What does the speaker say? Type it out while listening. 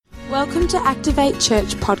Welcome to Activate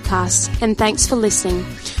Church podcast, and thanks for listening.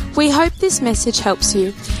 We hope this message helps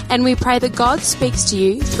you, and we pray that God speaks to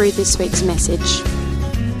you through this week's message.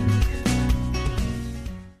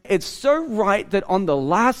 It's so right that on the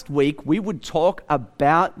last week we would talk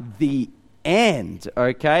about the end,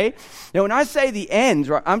 okay? Now, when I say the end,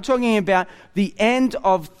 right, I'm talking about the end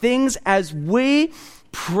of things as we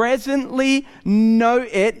presently know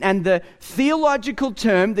it, and the theological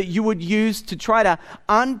term that you would use to try to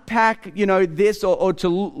unpack, this or to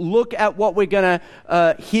look at what we're going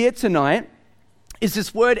to hear tonight is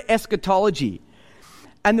this word eschatology.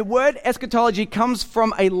 And the word eschatology comes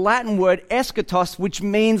from a Latin word, eschatos, which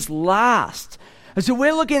means last. And so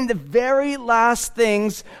we're looking at the very last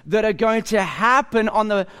things that are going to happen on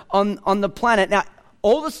the planet. Now,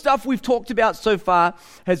 all the stuff we've talked about so far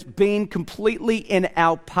has been completely in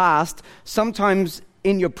our past, sometimes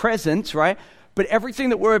in your present, right? But everything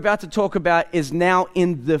that we're about to talk about is now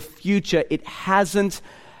in the future. It hasn't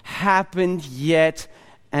happened yet.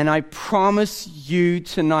 And I promise you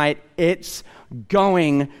tonight, it's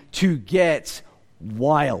going to get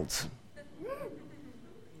wild.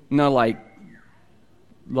 No, like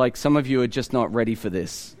some of you are just not ready for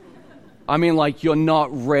this. I mean, like you're not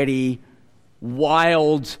ready.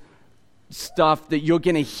 Wild stuff that you're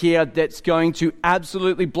going to hear that's going to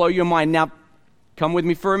absolutely blow your mind. Now, come with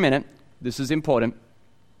me for a minute. This is important.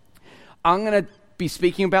 I'm going to be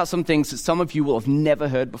speaking about some things that some of you will have never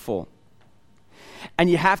heard before.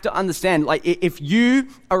 And you have to understand, like, if you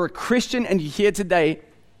are a Christian and you're here today,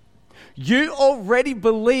 you already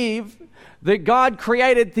believe that God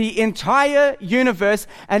created the entire universe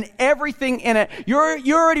and everything in it. You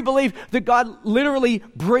already believe that God literally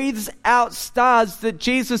breathes out stars, that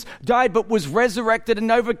Jesus died but was resurrected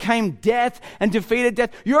and overcame death and defeated death.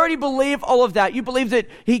 You already believe all of that. You believe that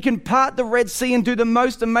He can part the Red Sea and do the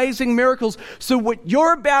most amazing miracles. So what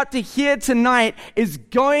you're about to hear tonight is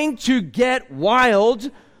going to get wild.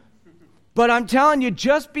 But I'm telling you,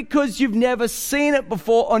 just because you've never seen it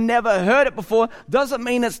before or never heard it before doesn't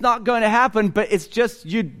mean it's not going to happen, but it's just,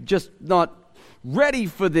 you're just not ready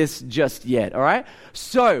for this just yet, all right?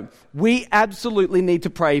 So we absolutely need to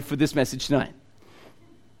pray for this message tonight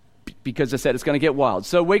because I said it's going to get wild.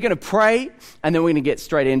 So we're going to pray and then we're going to get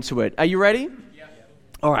straight into it. Are you ready? Yeah.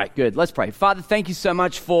 All right, good. Let's pray. Father, thank you so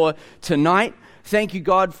much for tonight. Thank you,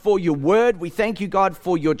 God, for your word. We thank you, God,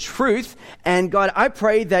 for your truth. And God, I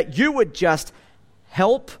pray that you would just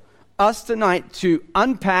help us tonight to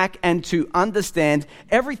unpack and to understand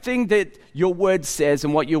everything that your word says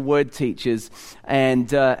and what your word teaches. And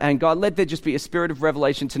God, let there just be a spirit of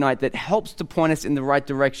revelation tonight that helps to point us in the right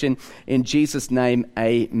direction. In Jesus' name,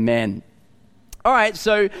 amen. All right,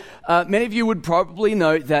 so many of you would probably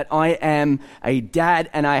know that I am a dad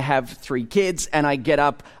and I have 3 kids, and I get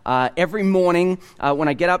up every morning. When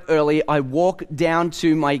I get up early, I walk down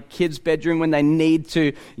to my kids' bedroom when they need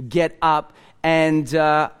to get up, and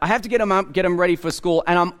I have to get them up, get them ready for school,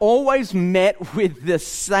 and I'm always met with the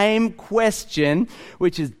same question,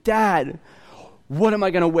 which is, Dad, what am I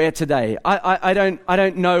going to wear today? I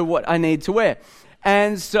don't know what I need to wear.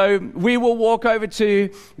 And so we will walk over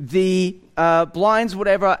to the blinds,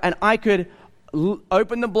 whatever, and I could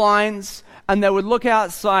open the blinds and they would look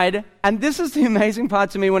outside. And this is the amazing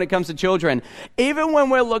part to me when it comes to children. Even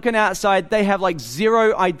when we're looking outside, they have like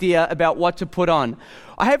zero idea about what to put on.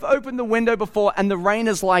 I have opened the window before and the rain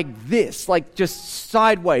is like this, like just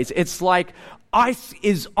sideways. It's like ice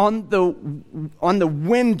is on the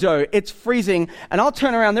window. It's freezing. And I'll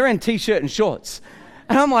turn around, they're in t-shirt and shorts.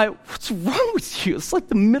 And I'm like, what's wrong with you? It's like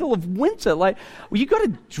the middle of winter. Like, well, you got to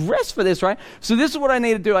dress for this, right? So this is what I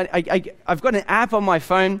need to do. I've got an app on my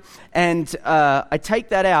phone, and I take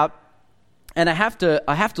that out, and I have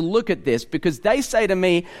to look at this because they say to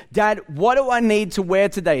me, Dad, what do I need to wear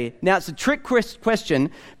today? Now, it's a trick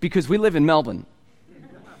question because we live in Melbourne,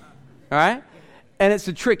 all right? And it's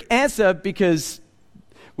a trick answer because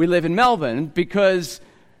we live in Melbourne, because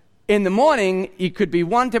in the morning, it could be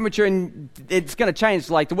one temperature and it's going to change,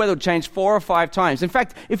 like the weather will change 4 or 5 times. In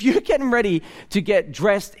fact, if you're getting ready to get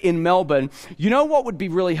dressed in Melbourne, you know what would be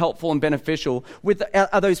really helpful and beneficial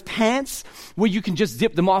are those pants where you can just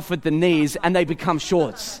zip them off at the knees and they become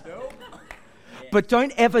shorts. But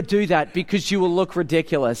don't ever do that because you will look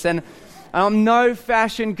ridiculous. And I'm no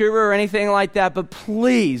fashion guru or anything like that, but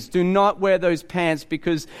please do not wear those pants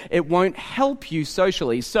because it won't help you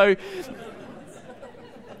socially. So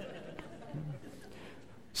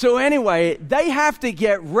anyway, they have to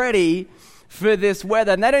get ready for this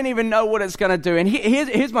weather, and they don't even know what it's going to do. And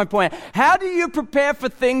here's my point. How do you prepare for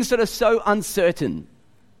things that are so uncertain?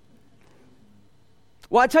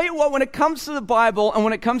 Well, I tell you what, when it comes to the Bible and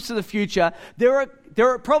when it comes to the future, there are there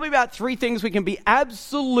are probably about 3 things we can be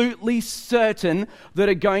absolutely certain that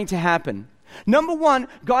are going to happen. Number 1,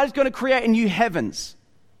 God is going to create a new heavens.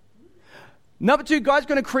 Number 2, God's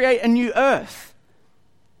going to create a new earth.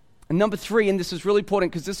 And number 3, and this is really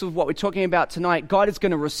important because this is what we're talking about tonight, God is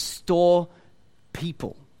going to restore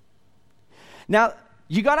people. Now,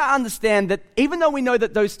 you got to understand that even though we know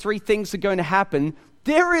that those 3 things are going to happen,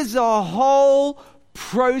 there is a whole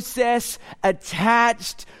process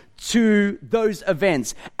attached to those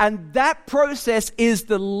events. And that process is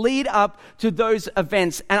the lead up to those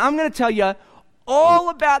events. And I'm going to tell you all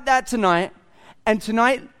about that tonight. And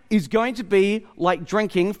tonight is going to be like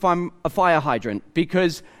drinking from a fire hydrant,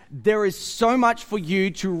 because there is so much for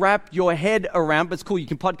you to wrap your head around. But it's cool. You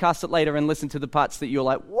can podcast it later and listen to the parts that you're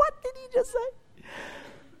like, what did he just say?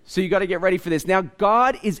 So you got to get ready for this. Now,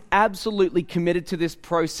 God is absolutely committed to this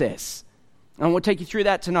process. And we'll take you through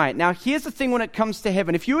that tonight. Now, here's the thing when it comes to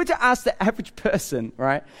heaven. If you were to ask the average person,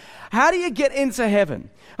 right, how do you get into heaven?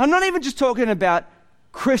 I'm not even just talking about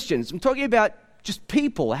Christians. I'm talking about just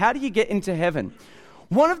people. How do you get into heaven?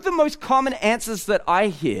 One of the most common answers that I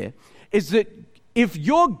hear is that if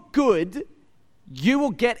you're good, you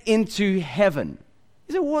will get into heaven.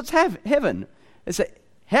 You say, well, what's heaven? I say,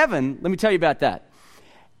 heaven, let me tell you about that.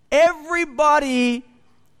 Everybody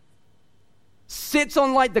sits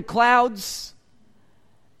on like the clouds,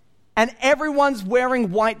 and everyone's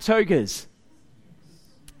wearing white togas.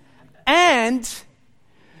 And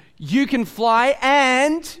you can fly,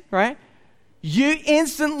 and, right, you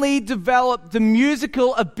instantly develop the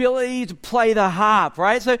musical ability to play the harp,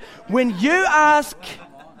 right? So when you ask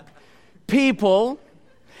people,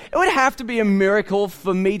 it would have to be a miracle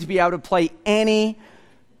for me to be able to play any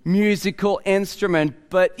musical instrument.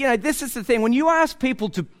 But, you know, this is the thing. When you ask people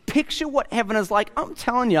to picture what heaven is like, I'm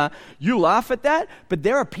telling you, you laugh at that, but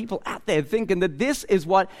there are people out there thinking that this is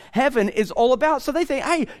what heaven is all about. So they think,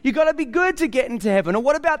 hey, you got to be good to get into heaven. Or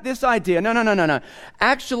what about this idea? No.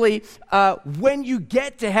 Actually, when you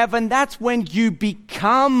get to heaven, that's when you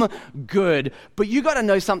become good. But you got to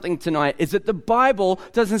know something tonight, is that the Bible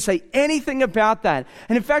doesn't say anything about that.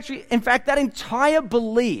 And in fact, that entire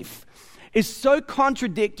belief is so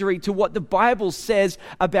contradictory to what the Bible says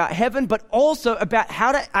about heaven, but also about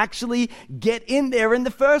how to actually get in there in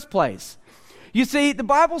the first place. You see, the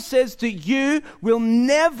Bible says that you will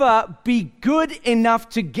never be good enough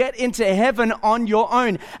to get into heaven on your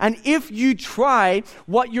own. And if you try,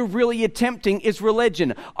 what you're really attempting is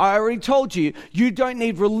religion. I already told you, you don't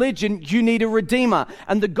need religion, you need a redeemer.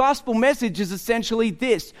 And the gospel message is essentially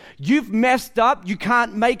this: you've messed up, you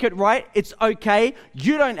can't make it right, it's okay,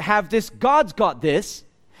 you don't have this, God's got this.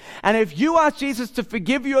 And if you ask Jesus to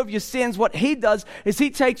forgive you of your sins, what he does is he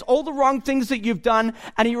takes all the wrong things that you've done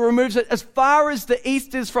and he removes it as far as the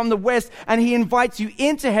east is from the west, and he invites you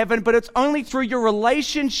into heaven, but it's only through your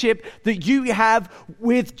relationship that you have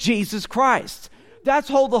with Jesus Christ. That's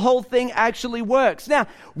how the whole thing actually works. Now,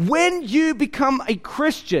 when you become a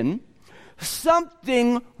Christian,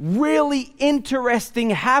 something really interesting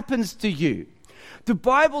happens to you. The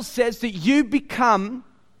Bible says that you become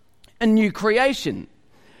a new creation.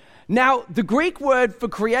 Now, the Greek word for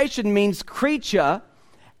creation means creature,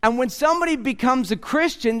 and when somebody becomes a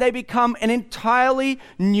Christian, they become an entirely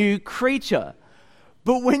new creature.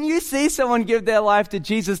 But when you see someone give their life to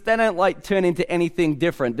Jesus, they don't like turn into anything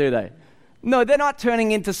different, do they? No, they're not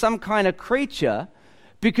turning into some kind of creature,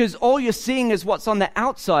 because all you're seeing is what's on the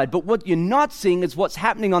outside, but what you're not seeing is what's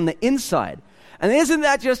happening on the inside. And isn't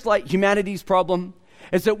that just like humanity's problem?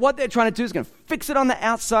 Is that what they're trying to do is going to fix it on the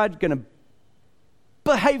outside, going to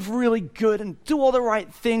behave really good and do all the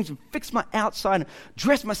right things and fix my outside and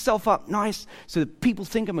dress myself up nice so that people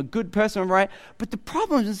think I'm a good person, right? But the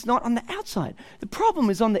problem is not on the outside. The problem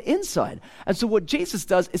is on the inside. And so what Jesus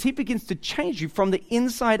does is he begins to change you from the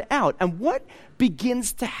inside out. And what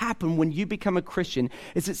begins to happen when you become a Christian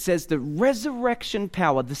is it says the resurrection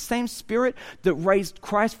power, the same spirit that raised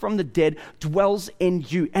Christ from the dead, dwells in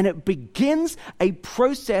you. And it begins a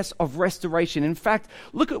process of restoration. In fact,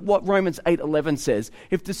 look at what Romans 8:11 says.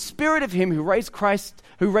 If the spirit of him who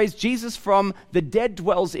raised Jesus from the dead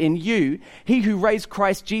dwells in you, he who raised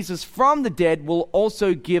Christ Jesus from the dead will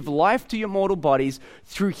also give life to your mortal bodies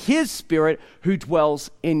through his spirit who dwells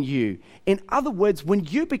in you. In other words, when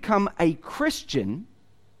you become a Christian,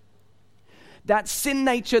 that sin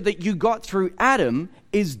nature that you got through Adam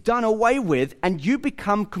is done away with, and you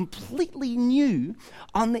become completely new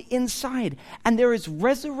on the inside. And there is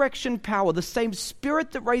resurrection power. The same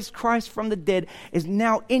spirit that raised Christ from the dead is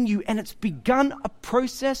now in you, and it's begun a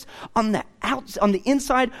process on the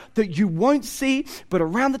inside that you won't see, but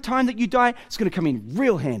around the time that you die, it's going to come in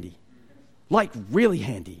real handy. Like really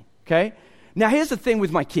handy, okay? Now, here's the thing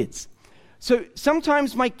with my kids. So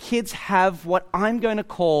sometimes my kids have what I'm going to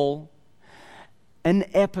call an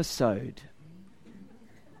episode.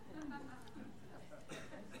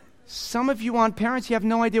 Some of you aren't parents, you have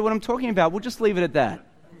no idea what I'm talking about. We'll just leave it at that.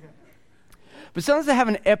 But sometimes they have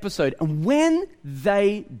an episode, and when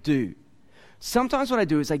they do, sometimes what I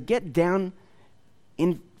do is I get down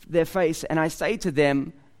in their face and I say to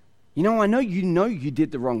them, I know you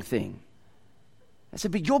did the wrong thing. I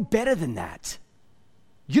said, but you're better than that.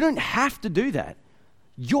 You don't have to do that.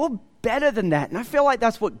 You're better than that. And I feel like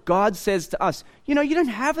that's what God says to us. You don't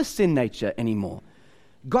have a sin nature anymore.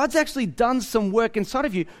 God's actually done some work inside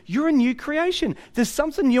of you. You're a new creation. There's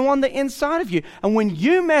something new on the inside of you. And when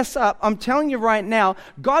you mess up, I'm telling you right now,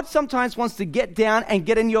 God sometimes wants to get down and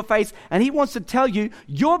get in your face, and he wants to tell you,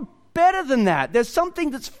 you're better than that. There's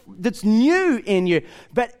something that's new in you.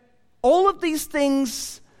 But all of these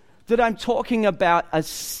things that I'm talking about are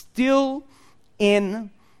still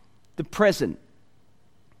in the present.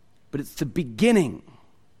 But it's the beginning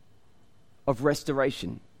of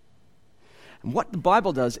restoration. And what the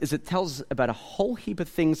Bible does is it tells us about a whole heap of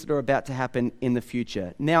things that are about to happen in the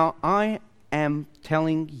future. Now, I am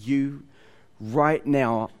telling you right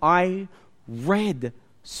now, I read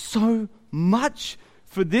so much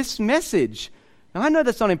for this message. Now, I know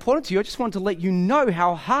that's not important to you. I just want to let you know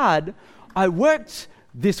how hard I worked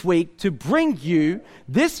this week to bring you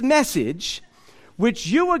this message, which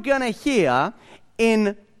you are going to hear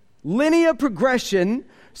in linear progression,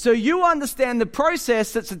 so you understand the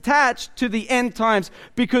process that's attached to the end times.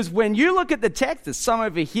 Because when you look at the text, there's some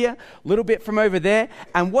over here, a little bit from over there,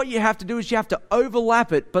 and what you have to do is you have to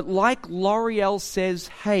overlap it. But like L'Oreal says,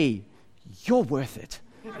 hey, you're worth it.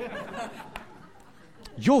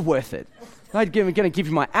 You're worth it. I'm going to give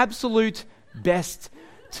you my absolute best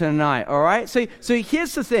tonight, all right? So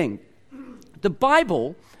here's the thing. The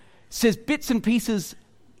Bible says bits and pieces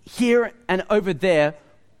here and over there,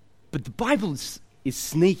 but the Bible is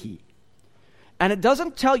sneaky. And it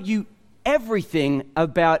doesn't tell you everything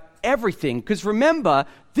about everything. Because remember,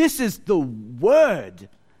 this is the Word.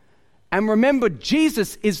 And remember,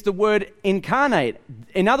 Jesus is the Word incarnate.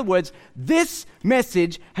 In other words, this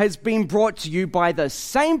message has been brought to you by the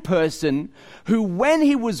same person who, when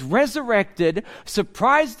he was resurrected,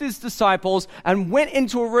 surprised his disciples and went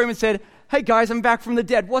into a room and said, hey guys, I'm back from the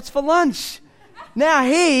dead. What's for lunch? Now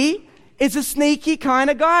he is a sneaky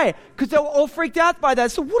kind of guy, because they were all freaked out by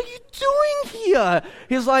that. So what are you doing here?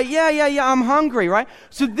 He's like, yeah, I'm hungry, right?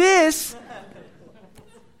 So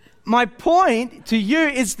my point to you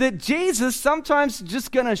is that Jesus sometimes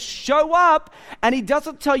just going to show up, and he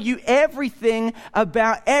doesn't tell you everything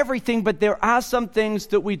about everything, but there are some things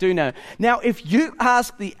that we do know. Now, if you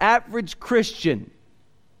ask the average Christian,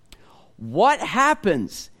 what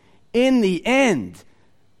happens in the end?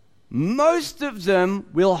 Most of them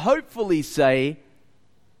will hopefully say,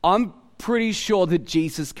 I'm pretty sure that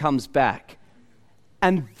Jesus comes back.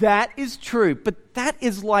 And that is true, but that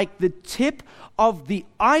is like the tip of the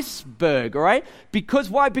iceberg, all right? Because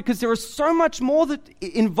why? Because there is so much more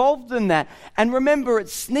involved than that. And remember,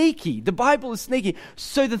 it's sneaky. The Bible is sneaky.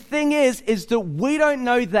 So the thing is that we don't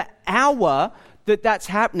know the hour that's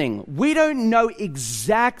happening. We don't know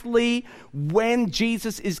exactly when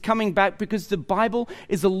Jesus is coming back, because the Bible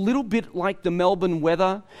is a little bit like the Melbourne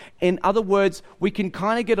weather. In other words, we can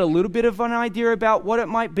kind of get a little bit of an idea about what it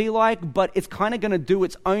might be like, but it's kind of going to do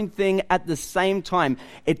its own thing at the same time.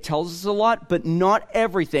 It tells us a lot, but not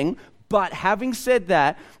everything. But having said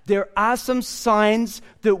that, there are some signs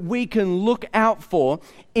that we can look out for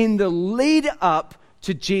in the lead up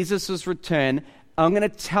to Jesus' return. I'm going to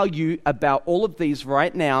tell you about all of these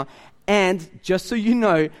right now. And just so you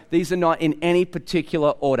know, these are not in any particular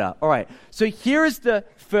order. All right, so here is the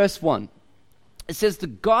first one. It says the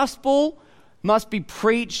gospel must be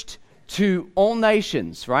preached to all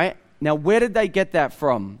nations, right? Now, where did they get that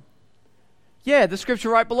from? Yeah, the scripture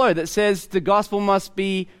right below that says the gospel must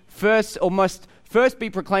first be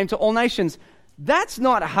proclaimed to all nations. That's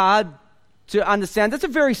not hard to understand. That's a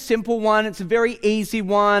very simple one. It's a very easy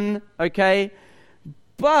one, okay?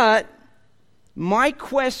 But my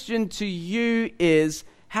question to you is,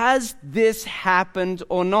 has this happened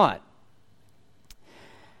or not?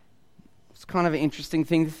 It's kind of an interesting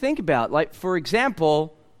thing to think about. Like, for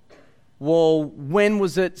example, well, when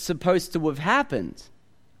was it supposed to have happened?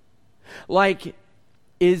 Like,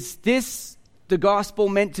 is this the gospel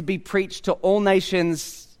meant to be preached to all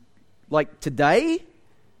nations like today?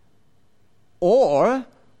 Or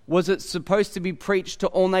was it supposed to be preached to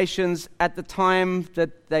all nations at the time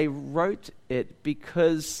that they wrote it?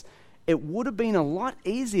 Because it would have been a lot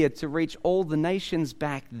easier to reach all the nations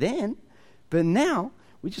back then. But now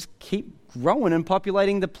we just keep growing and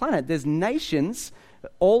populating the planet. There's nations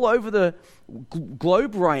all over the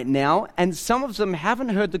globe right now, and some of them haven't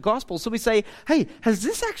heard the gospel. So we say, hey, has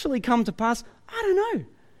this actually come to pass? I don't know.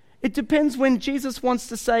 It depends when Jesus wants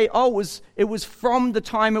to say, it was from the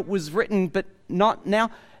time it was written, but not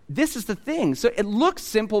now. This is the thing. So it looks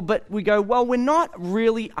simple, but we go, well, we're not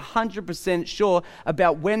really 100% sure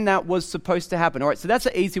about when that was supposed to happen. All right, so that's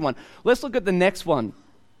an easy one. Let's look at the next one.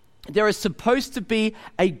 There is supposed to be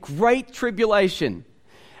a great tribulation.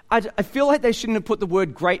 I feel like they shouldn't have put the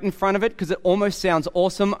word great in front of it because it almost sounds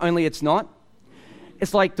awesome, only it's not.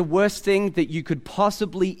 It's like the worst thing that you could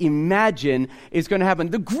possibly imagine is going to happen.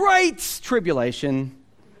 The great tribulation.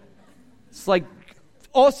 It's like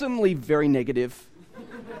awesomely very negative.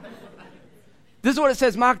 This is what it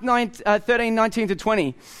says, Mark 13, 19 to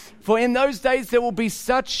 20. For in those days there will be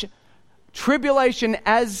such tribulation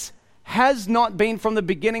as has not been from the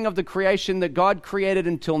beginning of the creation that God created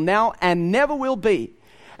until now and never will be.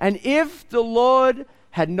 And if the Lord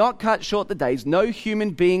had not cut short the days, no human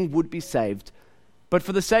being would be saved. But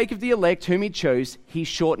for the sake of the elect whom he chose, he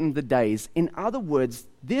shortened the days. In other words,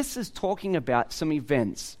 this is talking about some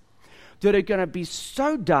events that are going to be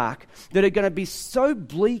so dark, that are going to be so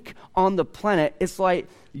bleak on the planet. It's like,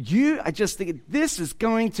 I just think this is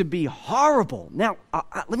going to be horrible. Now,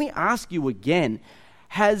 let me ask you again,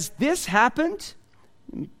 has this happened?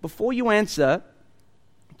 Before you answer,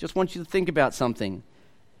 I just want you to think about something.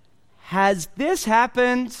 Has this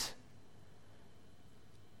happened?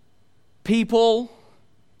 People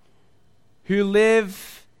who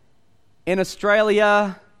live in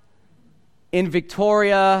Australia, in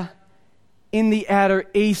Victoria, in the outer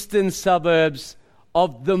eastern suburbs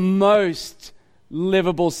of the most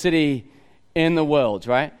livable city in the world,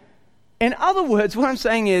 right? In other words, what I'm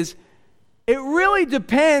saying is, it really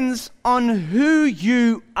depends on who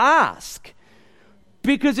you ask.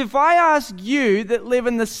 Because if I ask you that live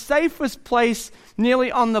in the safest place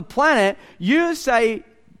nearly on the planet, you say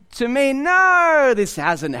to me, no, this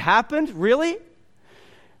hasn't happened, really?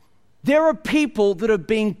 There are people that are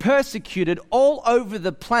being persecuted all over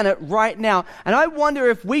the planet right now. And I wonder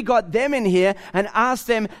if we got them in here and asked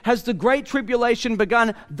them, has the Great Tribulation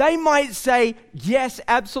begun? They might say, yes,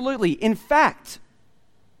 absolutely. In fact,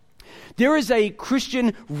 there is a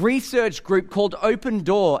Christian research group called Open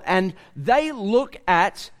Door, and they look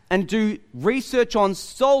at and do research on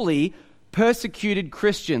solely persecuted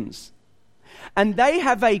Christians. And they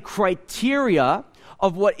have a criteria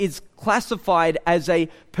of what is classified as a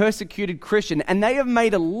persecuted Christian. And they have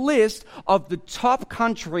made a list of the top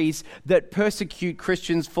countries that persecute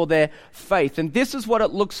Christians for their faith. And this is what it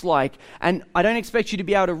looks like. And I don't expect you to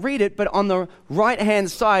be able to read it, but on the right-hand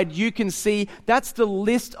side, you can see that's the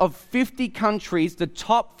list of 50 countries, the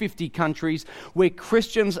top 50 countries where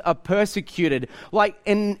Christians are persecuted. Like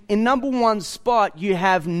in number one spot, you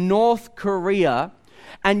have North Korea,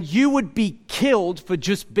 and you would be killed for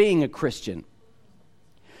just being a Christian.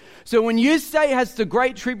 So when you say, has the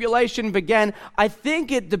Great Tribulation began, I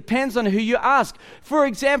think it depends on who you ask. For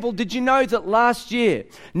example, did you know that last year,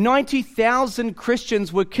 90,000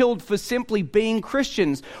 Christians were killed for simply being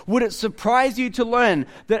Christians? Would it surprise you to learn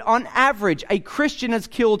that on average, a Christian is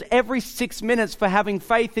killed every 6 minutes for having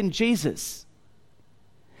faith in Jesus?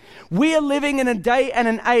 We are living in a day and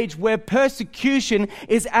an age where persecution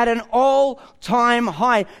is at an all-time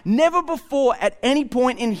high. Never before at any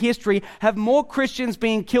point in history have more Christians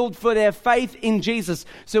been killed for their faith in Jesus.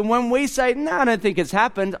 So when we say, no, I don't think it's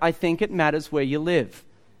happened, I think it matters where you live.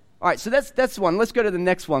 All right, so that's one. Let's go to the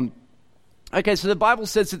next one. Okay, so the Bible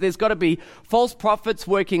says that there's got to be false prophets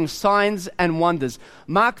working signs and wonders.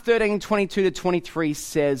 Mark 13, 22 to 23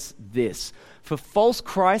 says this. For false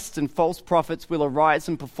Christs and false prophets will arise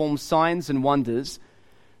and perform signs and wonders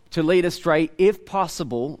to lead astray, if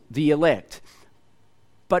possible, the elect.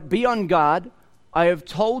 But be on guard. I have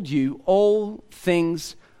told you all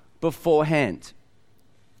things beforehand.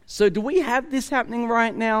 So do we have this happening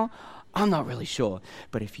right now? I'm not really sure.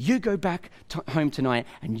 But if you go back home tonight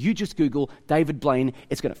and you just Google David Blaine,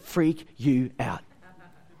 it's going to freak you out.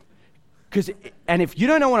 And if you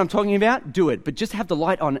don't know what I'm talking about, do it. But just have the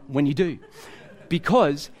light on when you do.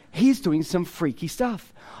 Because he's doing some freaky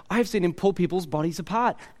stuff. I've seen him pull people's bodies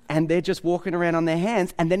apart. And they're just walking around on their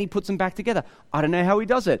hands. And then he puts them back together. I don't know how he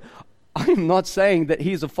does it. I'm not saying that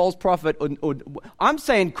he's a false prophet. I'm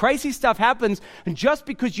saying crazy stuff happens. And just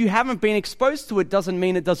because you haven't been exposed to it doesn't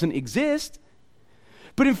mean it doesn't exist.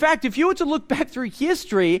 But in fact, if you were to look back through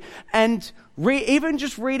history and even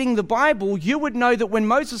just reading the Bible, you would know that when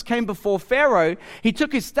Moses came before Pharaoh, he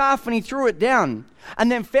took his staff and he threw it down.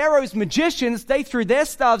 And then Pharaoh's magicians, they threw their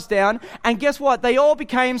staffs down, and guess what? They all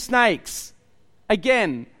became snakes.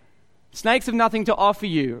 Again, snakes have nothing to offer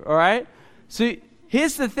you, all right? So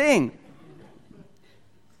here's the thing.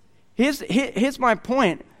 Here's my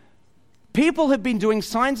point. People have been doing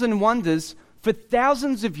signs and wonders for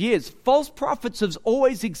thousands of years. False prophets have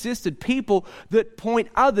always existed. People that point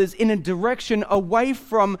others in a direction away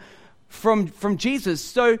from Jesus.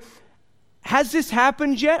 So has this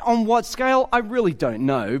happened yet? On what scale? I really don't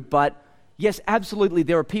know. But yes, absolutely,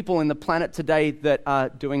 there are people in the planet today that are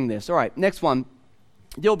doing this. All right, next one.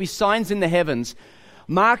 There will be signs in the heavens.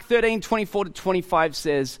 Mark 13:24-25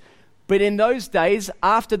 says, "But in those days,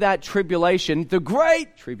 after that tribulation, the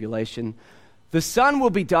great tribulation, the sun will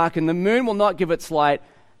be darkened, the moon will not give its light,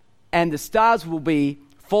 and the stars will be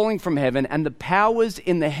falling from heaven, and the powers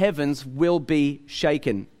in the heavens will be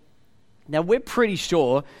shaken." Now, we're pretty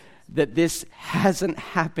sure that this hasn't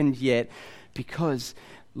happened yet, because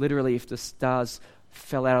literally if the stars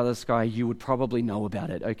fell out of the sky, you would probably know about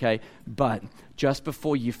it, okay? But just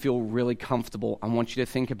before you feel really comfortable, I want you to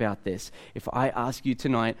think about this. If I ask you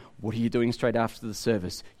tonight, what are you doing straight after the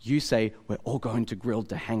service? You say, we're all going to Grilled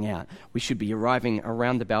to hang out. We should be arriving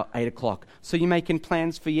around about 8 o'clock. So you're making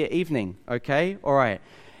plans for your evening, okay? All right.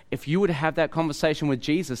 If you were to have that conversation with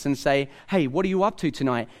Jesus and say, hey, what are you up to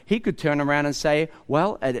tonight? He could turn around and say,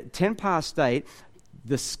 well, at 10 past 8,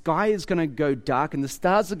 the sky is going to go dark and the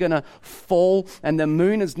stars are going to fall and the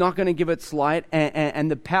moon is not going to give its light and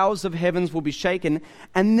the powers of heavens will be shaken.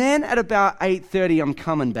 And then at about 8:30, I'm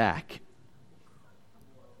coming back.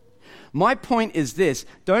 My point is this.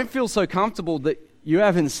 Don't feel so comfortable that you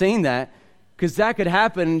haven't seen that, because that could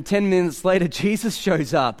happen and 10 minutes later Jesus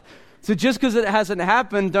shows up. So just because it hasn't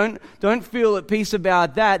happened, don't feel at peace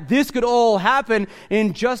about that. This could all happen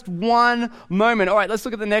in just one moment. All right, let's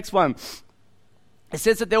look at the next one. It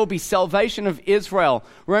says that there will be salvation of Israel.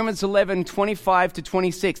 Romans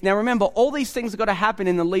 11:25-26. Now remember, all these things have got to happen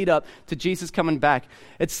in the lead up to Jesus coming back.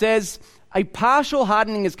 It says, a partial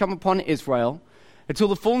hardening has come upon Israel until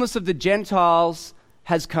the fullness of the Gentiles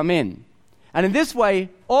has come in. And in this way,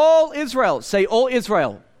 all Israel, say all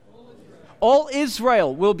Israel. All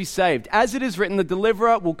Israel will be saved. As it is written, the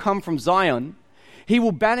deliverer will come from Zion. He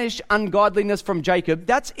will banish ungodliness from Jacob.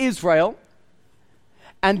 That's Israel.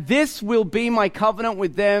 And this will be my covenant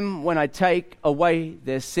with them when I take away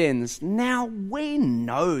their sins. Now, we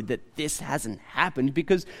know that this hasn't happened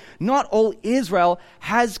because not all Israel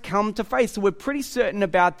has come to faith. So we're pretty certain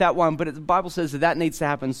about that one, but the Bible says that needs to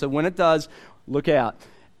happen. So when it does, look out.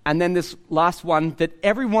 And then this last one that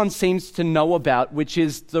everyone seems to know about, which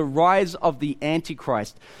is the rise of the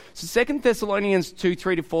Antichrist. So 2 Thessalonians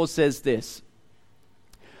 2:3-4 says this: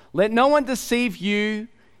 "Let no one deceive you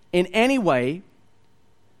in any way,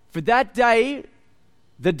 for that day,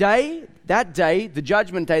 the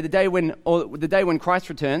judgment day, the day when Christ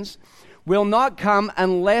returns, will not come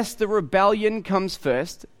unless the rebellion comes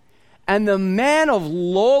first, and the man of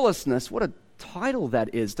lawlessness," what a title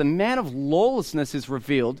that is, "the man of lawlessness is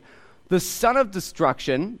revealed, the son of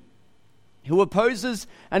destruction, who opposes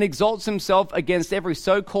and exalts himself against every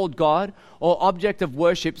so-called God or object of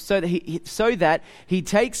worship, so that he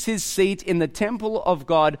takes his seat in the temple of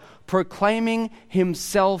God, proclaiming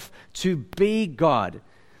himself to be God."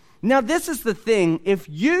 Now, this is the thing. If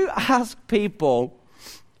you ask people,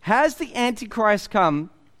 has the Antichrist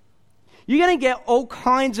come? You're going to get all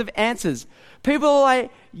kinds of answers. People are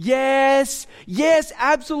like, yes,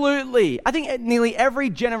 absolutely. I think nearly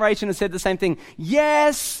every generation has said the same thing.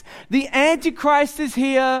 Yes, the Antichrist is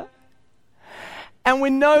here, and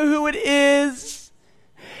we know who it is.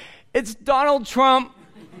 It's Donald Trump.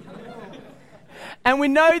 And we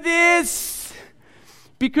know this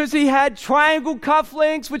because he had triangle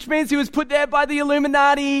cufflinks, which means he was put there by the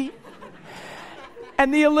Illuminati.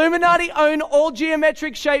 And the Illuminati own all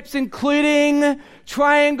geometric shapes, including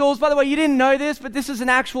triangles. By the way, you didn't know this, but this is an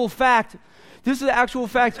actual fact. This is an actual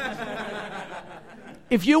fact.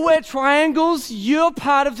 If you wear triangles, you're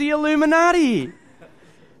part of the Illuminati.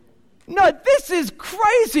 No, this is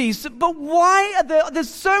crazy. But why are there's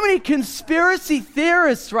so many conspiracy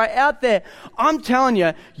theorists right out there? I'm telling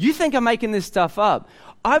you, you think I'm making this stuff up.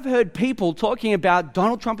 I've heard people talking about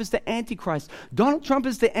Donald Trump is the Antichrist. Donald Trump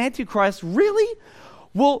is the Antichrist. Really?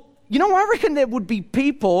 Well, I reckon there would be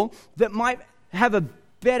people that might have a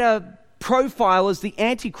better profile as the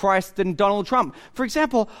Antichrist than Donald Trump. For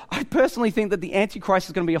example, I personally think that the Antichrist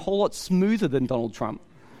is going to be a whole lot smoother than Donald Trump.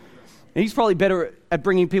 And he's probably better at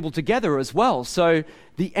bringing people together as well. So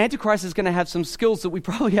the Antichrist is going to have some skills that we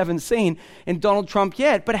probably haven't seen in Donald Trump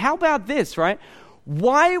yet. But how about this, right?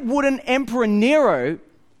 Why wouldn't Emperor Nero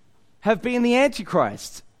have been the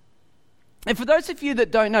Antichrist? And for those of you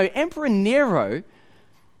that don't know, Emperor Nero,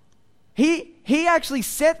 he he actually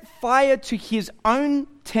set fire to his own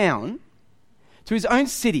town, to his own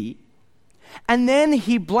city, and then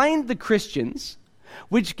he blamed the Christians,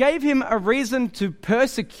 which gave him a reason to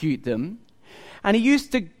persecute them. And he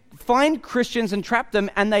used to find Christians and trap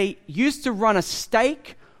them, and they used to run a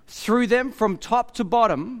stake through them from top to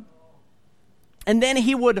bottom. And then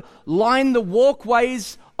he would line the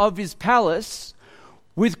walkways of his palace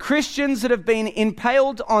with Christians that have been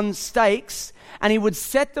impaled on stakes, and he would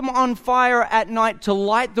set them on fire at night to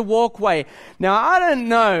light the walkway. Now, I don't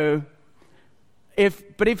know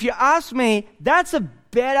but if you ask me, that's a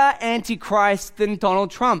better Antichrist than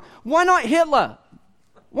Donald Trump. Why not Hitler?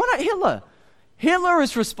 Why not Hitler? Hitler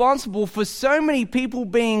is responsible for so many people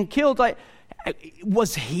being killed.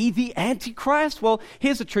 Was he the Antichrist? Well,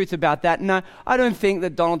 here's the truth about that. No, I don't think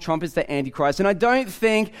that Donald Trump is the Antichrist, and I don't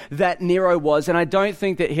think that Nero was, and I don't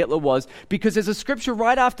think that Hitler was, because there's a scripture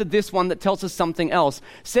right after this one that tells us something else.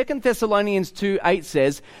 2 Thessalonians 2:8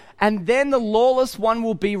 says, "And then the lawless one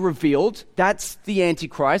will be revealed," that's the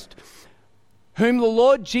Antichrist, "whom the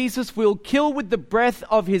Lord Jesus will kill with the breath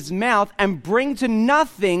of his mouth and bring to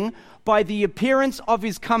nothing by the appearance of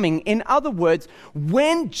his coming." In other words,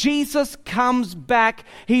 when Jesus comes back,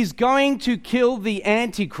 he's going to kill the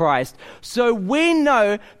Antichrist. So we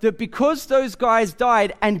know that because those guys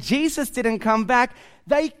died and Jesus didn't come back,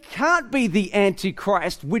 they can't be the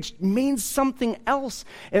Antichrist, which means something else.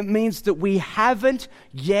 It means that we haven't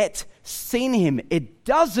yet seen him. It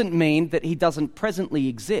doesn't mean that he doesn't presently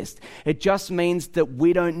exist. It just means that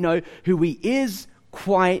we don't know who he is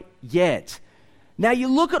quite yet. Now, you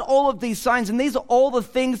look at all of these signs, and these are all the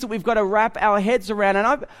things that we've got to wrap our heads around.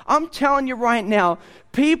 And I'm telling you right now,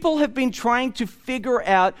 people have been trying to figure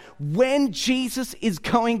out when Jesus is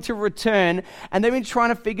going to return, and they've been trying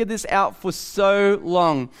to figure this out for so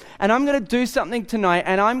long. And I'm going to do something tonight,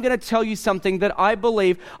 and I'm going to tell you something that I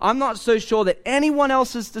believe. I'm not so sure that anyone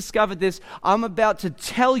else has discovered this. I'm about to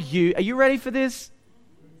tell you. Are you ready for this?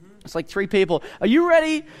 It's like 3 people. Are you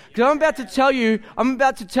ready? Because I'm about to tell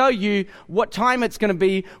you what time it's going to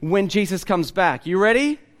be when Jesus comes back. You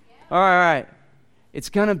ready? Yeah. All right.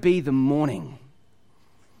 It's going to be the morning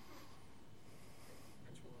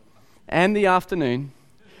and the afternoon,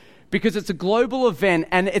 because it's a global event,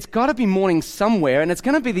 and it's got to be morning somewhere, and it's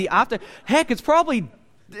going to be the after. Heck, it's going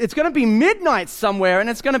to be midnight somewhere,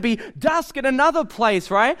 and it's going to be dusk in another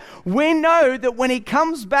place, right? We know that when he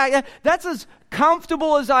comes back, that's as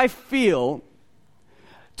comfortable as I feel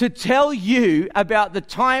to tell you about the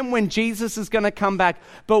time when Jesus is going to come back.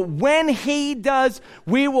 But when he does,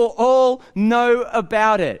 we will all know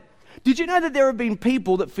about it. Did you know that there have been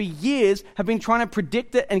people that for years have been trying to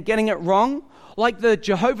predict it and getting it wrong? Like the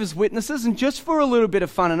Jehovah's Witnesses, and just for a little bit of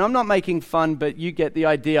fun, and I'm not making fun, but you get the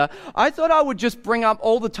idea, I thought I would just bring up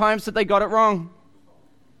all the times that they got it wrong.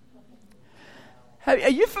 Are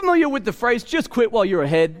you familiar with the phrase, just quit while you're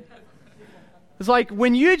ahead? It's like,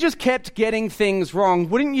 when you just kept getting things wrong,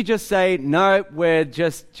 wouldn't you just say, no, we're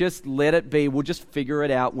just let it be. We'll just figure it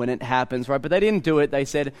out when it happens, right? But they didn't do it. They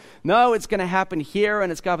said, no, it's going to happen here,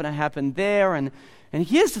 and it's going to happen there. And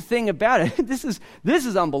here's the thing about it. This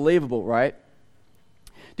is unbelievable, right?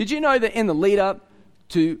 Did you know that in the lead up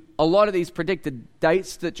to a lot of these predicted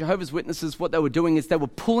dates, that Jehovah's Witnesses, what they were doing is they were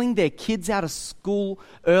pulling their kids out of school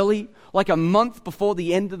early, like a month before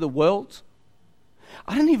the end of the world?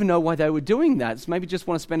 I don't even know why they were doing that. It's maybe just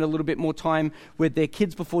want to spend a little bit more time with their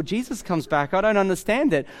kids before Jesus comes back. I don't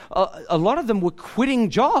understand it. A lot of them were quitting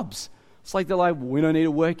jobs. It's like they're like, well, we don't need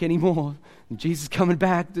to work anymore. Jesus coming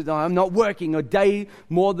back, I'm not working a day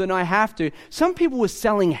more than I have to. Some people were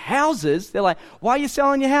selling houses. They're like, why are you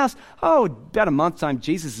selling your house? Oh, about a month's time,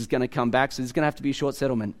 Jesus is going to come back, so there's going to have to be a short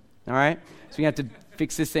settlement. All right? So we have to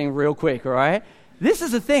fix this thing real quick, all right? This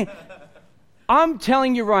is the thing. I'm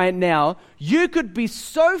telling you right now, you could be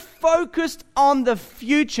so focused on the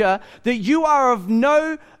future that you are of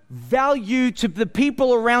no value to the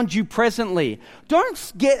people around you presently.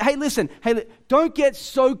 Don't get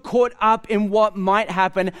so caught up in what might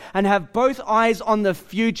happen and have both eyes on the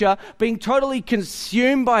future, being totally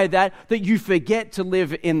consumed by that you forget to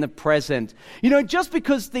live in the present. You know, just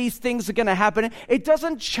because these things are going to happen, it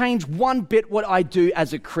doesn't change one bit what I do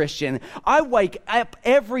as a Christian. I wake up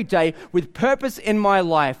every day with purpose in my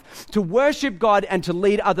life to worship God and to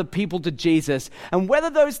lead other people to Jesus. And whether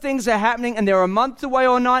those things are happening and they're a month away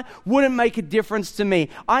or not wouldn't make a difference to me.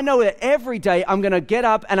 I know that every day I'm going to get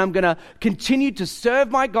up and I'm going to continue to serve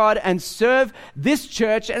my God and serve this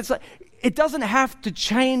church. And it's like, it doesn't have to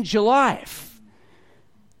change your life.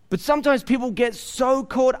 But sometimes people get so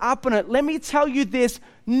caught up in it. Let me tell you this,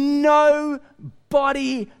 nobody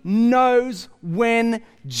Nobody knows when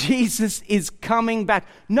Jesus is coming back.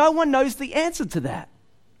 No one knows the answer to that.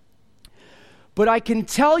 But I can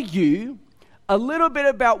tell you a little bit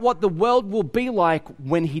about what the world will be like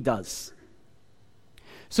when he does.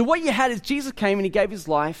 So what you had is Jesus came and he gave his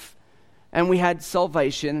life, and we had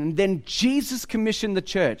salvation, and then Jesus commissioned the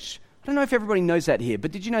church. I don't know if everybody knows that here,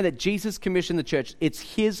 but did you know that Jesus commissioned the church? It's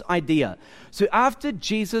his idea. So after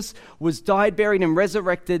Jesus was died, buried, and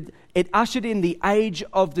resurrected, it ushered in the age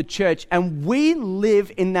of the church, and we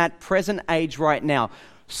live in that present age right now.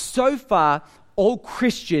 So far, all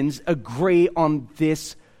Christians agree on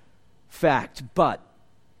this fact, but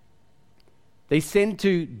they tend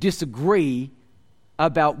to disagree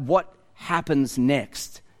about what happens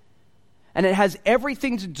next. And it has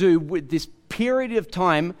everything to do with this period of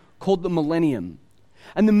time called the millennium.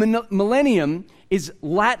 And the millennium is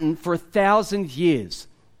Latin for 1,000 years.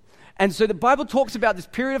 And so the Bible talks about this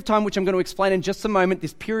period of time, which I'm going to explain in just a moment,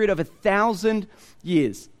 this period of 1,000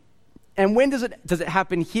 years. And when does it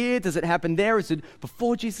happen here? Does it happen there? Is it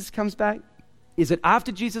before Jesus comes back? Is it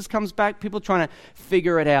after Jesus comes back? People are trying to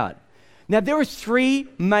figure it out. Now, there are three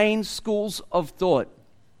main schools of thought.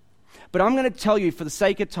 But I'm going to tell you, for the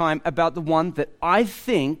sake of time, about the one that I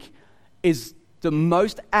think is the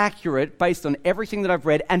most accurate based on everything that I've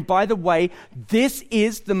read. And by the way, this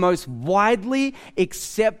is the most widely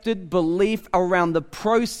accepted belief around the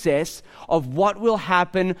process of what will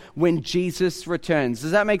happen when Jesus returns.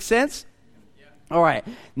 Does that make sense? Yeah. All right.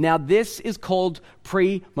 Now, this is called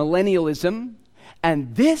premillennialism,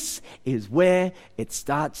 and this is where it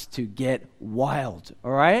starts to get wild.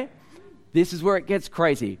 All right? This is where it gets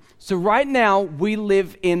crazy. So right now, we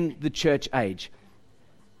live in the church age.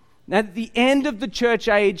 Now, at the end of the church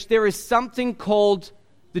age, there is something called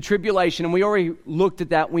the tribulation, and we already looked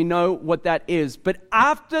at that. We know what that is. But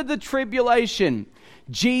after the tribulation,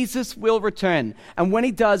 Jesus will return. And when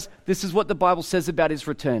he does, this is what the Bible says about his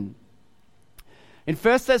return. In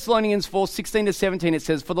 1 Thessalonians 4, 16 to 17, it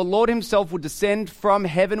says, "For the Lord himself will descend from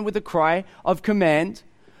heaven with a cry of command,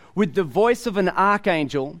 with the voice of an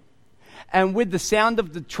archangel, and with the sound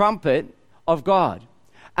of the trumpet of God.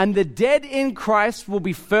 And the dead in Christ will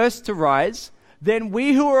be first to rise. Then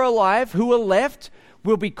we who are alive, who are left,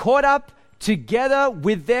 will be caught up together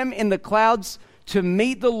with them in the clouds to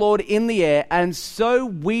meet the Lord in the air. And so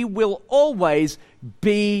we will always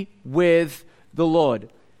be with the Lord."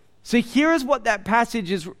 So here is what that passage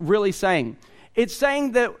is really saying. It's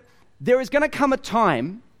saying that there is going to come a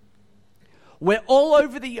time where all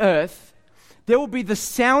over the earth, there will be the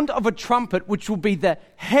sound of a trumpet, which will be the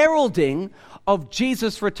heralding of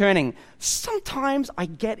Jesus returning. Sometimes I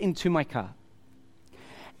get into my car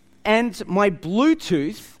and my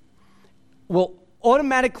Bluetooth will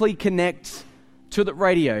automatically connect to the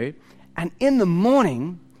radio, and in the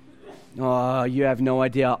morning, oh, you have no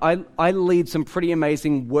idea, I lead some pretty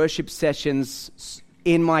amazing worship sessions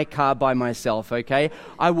in my car by myself, okay?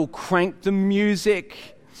 I will crank the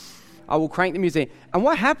music. And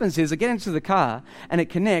what happens is I get into the car and it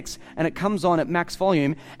connects and it comes on at max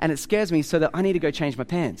volume and it scares me so that I need to go change my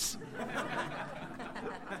pants.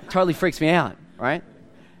 Totally freaks me out, right?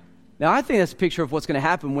 Now, I think that's a picture of what's going to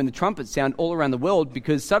happen when the trumpets sound all around the world,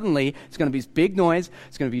 because suddenly it's going to be this big noise,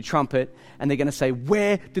 it's going to be a trumpet, and they're going to say,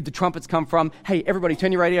 "Where did the trumpets come from? Hey, everybody,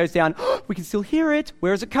 turn your radios down. We can still hear it.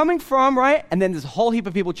 Where is it coming from?" Right? And then there's a whole heap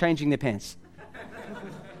of people changing their pants.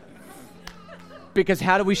 Because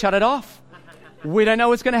how do we shut it off? We don't know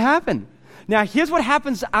what's going to happen. Now, here's what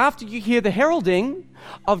happens after you hear the heralding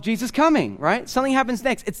of Jesus coming, right? Something happens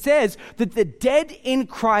next. It says that the dead in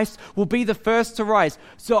Christ will be the first to rise.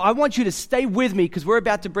 So I want you to stay with me, because we're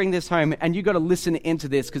about to bring this home, and you got to listen into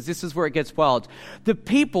this, because this is where it gets wild. The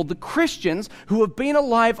people, the Christians who have been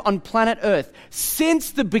alive on planet Earth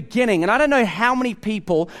since the beginning, and I don't know how many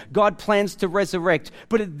people God plans to resurrect,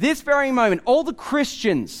 but at this very moment, all the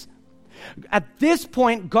Christians, at this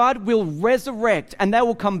point, God will resurrect and they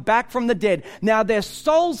will come back from the dead. Now, their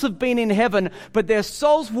souls have been in heaven, but their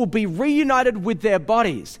souls will be reunited with their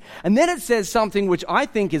bodies. And then it says something which I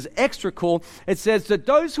think is extra cool. It says that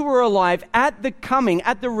those who are alive at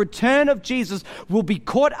the return of Jesus will be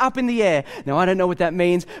caught up in the air. Now, I don't know what that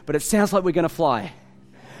means, but it sounds like we're going to fly.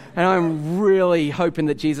 And I'm really hoping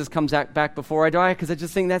that Jesus comes back before I die, because I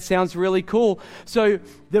just think that sounds really cool. So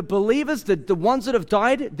the believers, the ones that have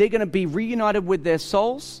died, they're going to be reunited with their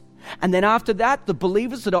souls. And then after that, the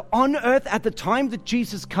believers that are on earth at the time that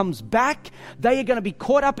Jesus comes back, they are going to be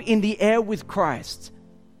caught up in the air with Christ.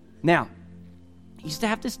 Now, I used to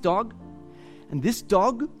have this dog, and this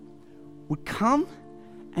dog would come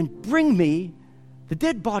and bring me the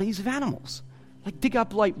dead bodies of animals. like dig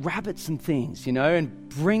up like rabbits and things, and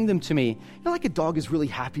bring them to me. Like a dog is really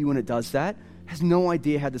happy when it does that. Has no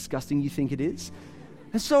idea how disgusting you think it is.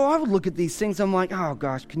 And so I would look at these things. I'm like, oh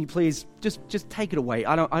gosh, can you please just take it away?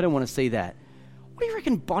 I don't want to see that. What do you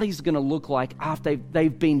reckon bodies are going to look like after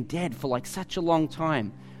they've been dead for like such a long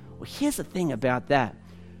time? Well, here's the thing about that.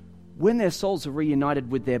 When their souls are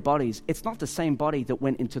reunited with their bodies, it's not the same body that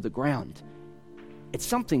went into the ground. It's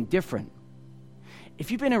something different.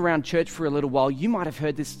 If you've been around church for a little while, you might have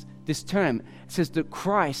heard this term. It says that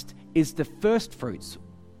Christ is the first fruits.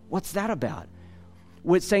 What's that about?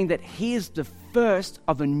 Well, it's saying that he is the first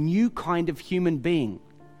of a new kind of human being.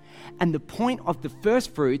 And the point of the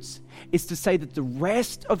first fruits is to say that the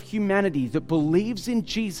rest of humanity that believes in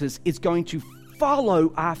Jesus is going to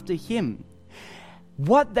follow after him.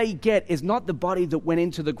 What they get is not the body that went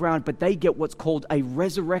into the ground, but they get what's called a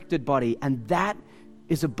resurrected body, and that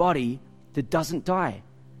is a body that doesn't die.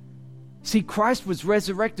 See, Christ was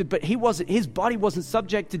resurrected, but his body wasn't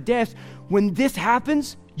subject to death. When this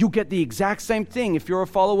happens, you'll get the exact same thing if you're a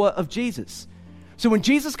follower of Jesus. So when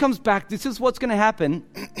Jesus comes back, this is what's going to happen.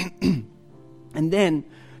 And then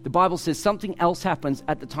the Bible says something else happens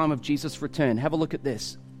at the time of Jesus' return. Have a look at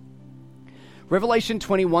this. Revelation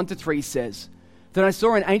 21-3 says, "Then I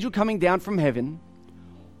saw an angel coming down from heaven,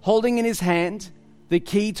 holding in his hand the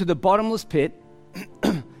key to the bottomless pit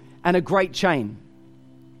and a great chain.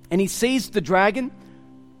 And he seized the dragon,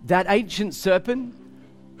 that ancient serpent,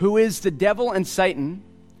 who is the devil and Satan,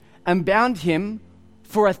 and bound him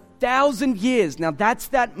for 1,000 years." Now that's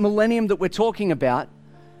that millennium that we're talking about.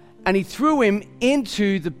 "And he threw him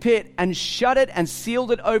into the pit and shut it and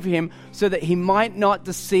sealed it over him so that he might not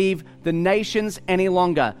deceive the nations any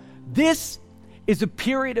longer." This is a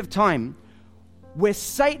period of time where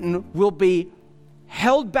Satan will be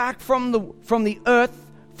held back from the earth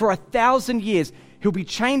for 1,000 years. He'll be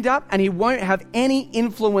chained up and he won't have any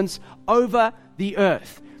influence over the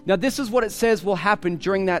earth. Now, this is what it says will happen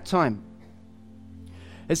during that time.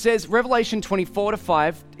 It says, Revelation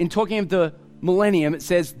 24-5, in talking of the millennium, it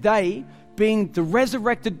says, "They, being the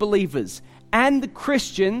resurrected believers and the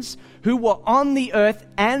Christians who were on the earth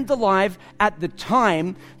and alive at the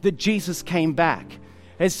time that Jesus came back."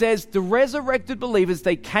 It says, the resurrected believers,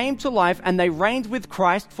 they came to life and they reigned with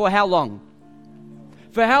Christ for how long?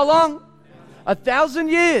 For how long? 1,000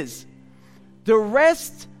 years. The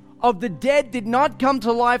rest of the dead did not come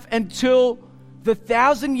to life until the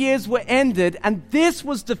 1,000 years were ended, and this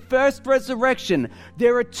was the first resurrection.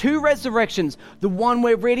 There are two resurrections. The one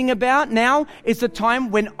we're reading about now is the time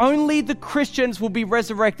when only the Christians will be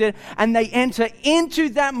resurrected, and they enter into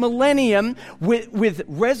that millennium with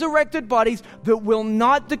resurrected bodies that will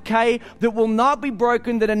not decay, that will not be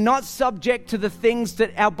broken, that are not subject to the things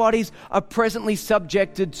that our bodies are presently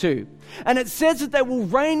subjected to. And it says that they will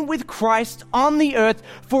reign with Christ on the earth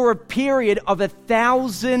for a period of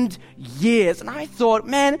 1,000 years. And I thought,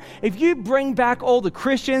 man, if you bring back all the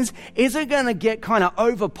Christians, is it going to get kind of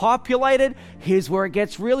overpopulated? Here's where it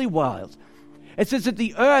gets really wild. It says that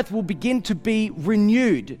the earth will begin to be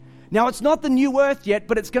renewed. Now, it's not the new earth yet,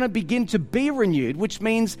 but it's going to begin to be renewed, which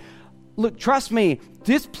means, look, trust me,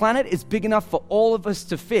 this planet is big enough for all of us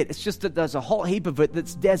to fit. It's just that there's a whole heap of it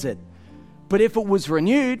that's desert. But if it was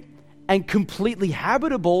renewed and completely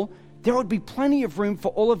habitable, there would be plenty of room for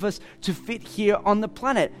all of us to fit here on the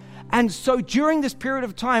planet. And so during this period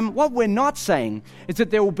of time, what we're not saying is that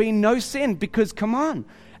there will be no sin, because come on,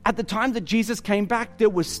 at the time that Jesus came back, there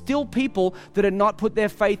were still people that had not put their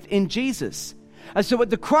faith in Jesus. And so at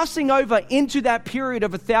the crossing over into that period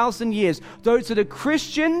of 1,000 years, those that are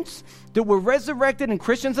Christians that were resurrected and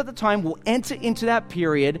Christians at the time will enter into that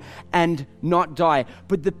period and not die.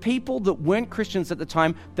 But the people that weren't Christians at the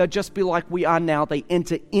time, they'll just be like we are now. They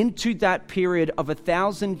enter into that period of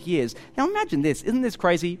 1,000 years. Now imagine this. Isn't this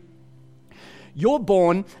crazy? You're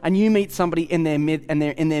born and you meet somebody in their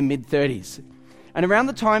mid-30s. And around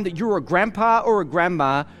the time that you're a grandpa or a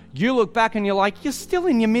grandma, you look back and you're like, you're still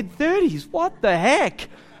in your mid-30s. What the heck?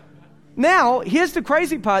 Now, here's the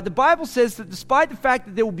crazy part. The Bible says that despite the fact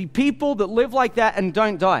that there will be people that live like that and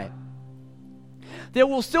don't die, there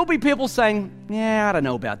will still be people saying, yeah, I don't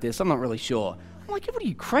know about this. I'm not really sure. I'm like, what are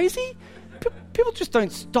you, crazy? People just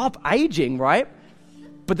don't stop aging, right?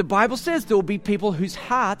 But the Bible says there will be people whose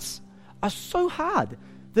hearts are so hard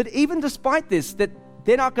that even despite this, that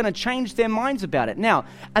they're not going to change their minds about it. Now,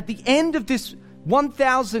 at the end of this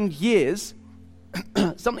 1,000 years,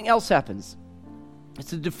 something else happens. It's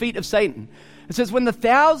the defeat of Satan. It says, when the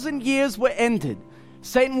 1,000 years were ended,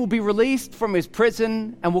 Satan will be released from his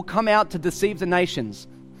prison and will come out to deceive the nations.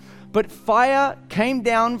 But fire came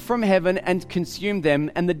down from heaven and consumed them,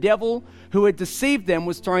 and the devil who had deceived them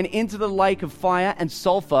was thrown into the lake of fire and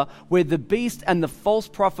sulfur, where the beast and the false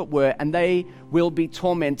prophet were, and they will be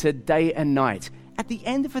tormented day and night. At the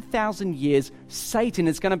end of 1,000 years, Satan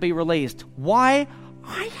is going to be released. Why?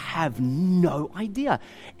 I have no idea.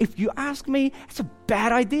 If you ask me, it's a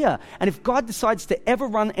bad idea. And if God decides to ever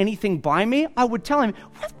run anything by me, I would tell him,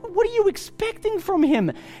 what are you expecting from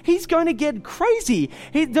him? He's going to get crazy.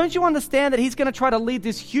 Don't you understand that he's going to try to lead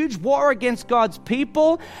this huge war against God's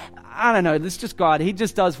people? I don't know, this is just God. He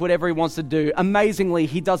just does whatever he wants to do. Amazingly,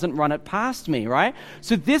 he doesn't run it past me, right?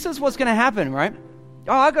 So this is what's going to happen, right?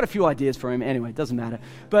 Oh, I've got a few ideas for him. Anyway, it doesn't matter.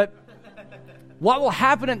 But what will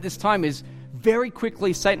happen at this time is very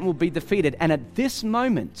quickly Satan will be defeated. And at this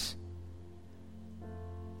moment,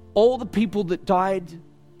 all the people that died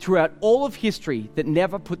throughout all of history that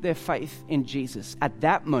never put their faith in Jesus, at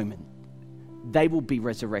that moment, they will be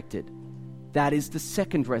resurrected. That is the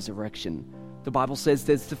second resurrection. The Bible says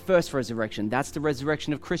there's the first resurrection. That's the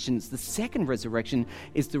resurrection of Christians. The second resurrection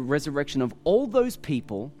is the resurrection of all those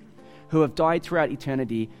people who have died throughout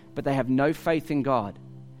eternity, but they have no faith in God.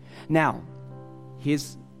 Now,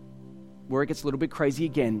 here's where it gets a little bit crazy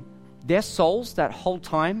again. Their souls that whole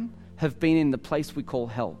time have been in the place we call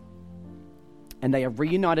hell. And they are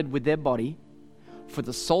reunited with their body for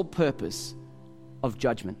the sole purpose of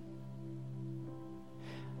judgment.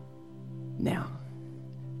 Now,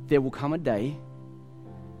 there will come a day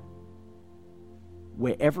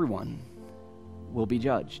where everyone will be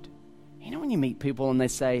judged. You know when you meet people and they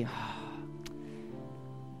say,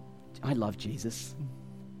 I love Jesus.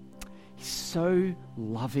 He's so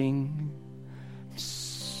loving,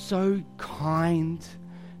 so kind,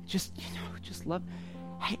 just love.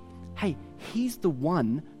 Hey, he's the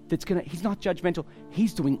one that's he's not judgmental.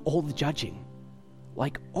 He's doing all the judging.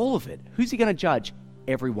 Like all of it. Who's he going to judge?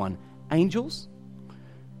 Everyone. Angels,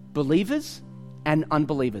 believers, and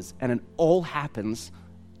unbelievers. And it all happens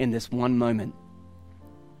in this one moment.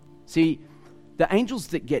 See, the angels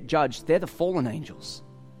that get judged, they're the fallen angels.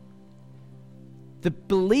 The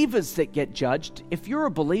believers that get judged, if you're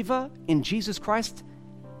a believer in Jesus Christ,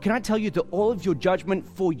 can I tell you that all of your judgment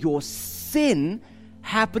for your sin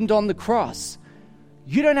happened on the cross?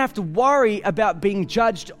 You don't have to worry about being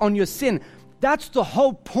judged on your sin. That's the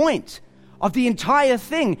whole point of the entire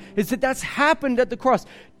thing, is that that's happened at the cross.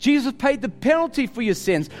 Jesus paid the penalty for your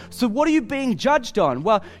sins. So what are you being judged on?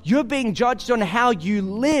 Well, you're being judged on how you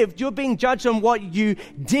lived. You're being judged on what you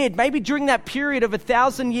did, maybe during that period of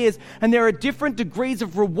 1,000 years. And there are different degrees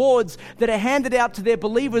of rewards that are handed out to their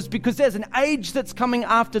believers, because there's an age that's coming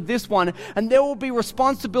after this one. And there will be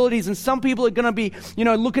responsibilities. And some people are going to be,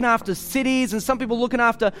 looking after cities, and some people looking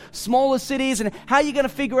after smaller cities. And how are you going to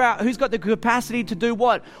figure out who's got the capacity to do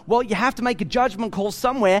what? Well, you have to make a judgment call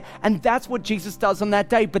somewhere. And that's what Jesus does on that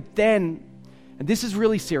day. But then, and this is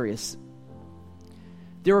really serious,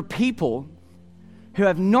 there are people who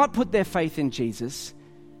have not put their faith in Jesus,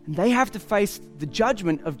 and they have to face the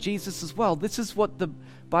judgment of Jesus as well. This is what the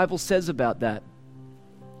Bible says about that.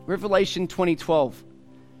 Revelation 20:12.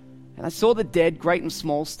 And I saw the dead, great and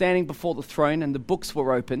small, standing before the throne, and the books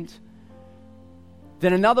were opened.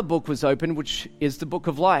 Then another book was opened, which is the book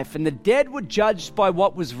of life. And the dead were judged by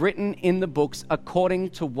what was written in the books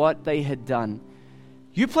according to what they had done.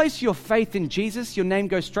 You place your faith in Jesus, your name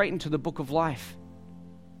goes straight into the book of life.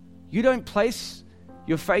 You don't place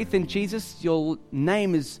your faith in Jesus, your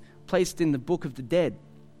name is placed in the book of the dead.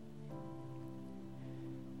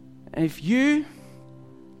 And if you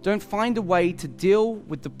don't find a way to deal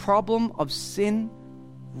with the problem of sin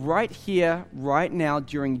right here, right now,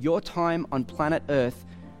 during your time on planet Earth,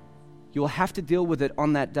 you'll have to deal with it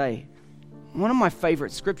on that day. One of my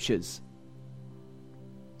favorite scriptures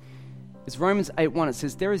is Romans 8:1. It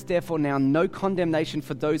says, there is therefore now no condemnation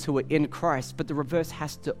for those who are in Christ, but the reverse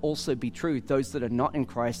has to also be true. Those that are not in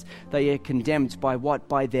Christ, they are condemned by what?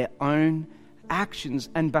 By their own actions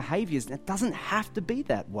and behaviors. And it doesn't have to be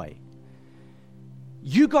that way.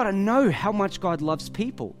 You got to know how much God loves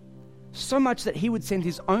people. So much that he would send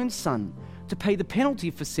his own son to pay the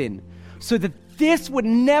penalty for sin, so that this would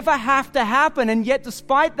never have to happen. And yet,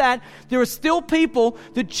 despite that, there are still people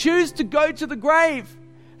that choose to go to the grave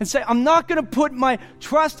and say, I'm not going to put my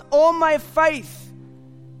trust or my faith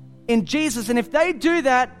in Jesus. And if they do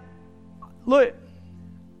that, look,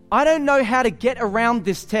 I don't know how to get around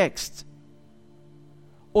this text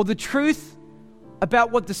or the truth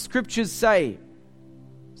about what the scriptures say.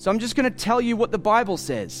 So I'm just going to tell you what the Bible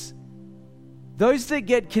says. Those that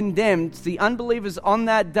get condemned, the unbelievers on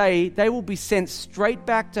that day, they will be sent straight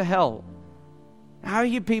back to hell. How are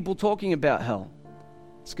you people talking about hell?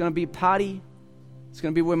 It's going to be a party. It's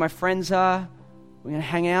going to be where my friends are. We're going to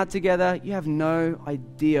hang out together. You have no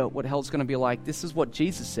idea what hell's going to be like. This is what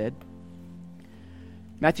Jesus said.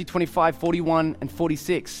 Matthew 25, 41 and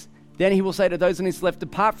 46. Then he will say to those on his left,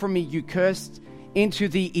 depart from me, you cursed, into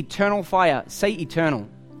the eternal fire. Say eternal.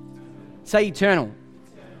 Say eternal.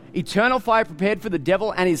 Eternal fire prepared for the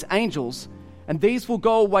devil and his angels, and these will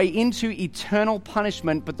go away into eternal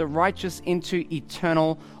punishment, but the righteous into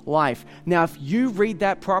eternal life. Now, if you read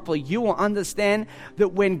that properly, you will understand that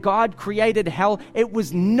when God created hell, it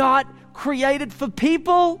was not created for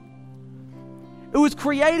people. It was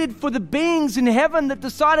created for the beings in heaven that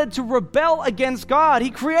decided to rebel against God. He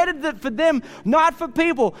created it for them, not for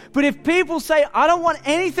people. But if people say, I don't want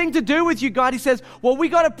anything to do with you, God, he says, well, we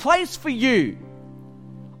got a place for you.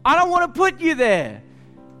 I don't want to put you there.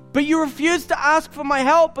 But you refuse to ask for my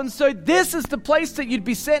help, and so this is the place that you'd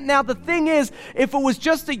be sent. Now, the thing is, if it was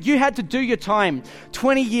just that you had to do your time,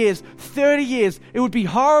 20 years, 30 years, it would be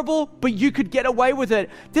horrible, but you could get away with it.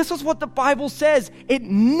 This is what the Bible says. It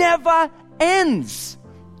never ends.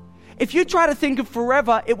 If you try to think of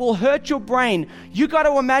forever, it will hurt your brain. You got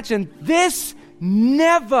to imagine this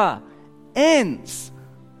never ends.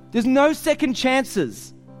 There's no second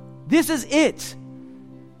chances. This is it.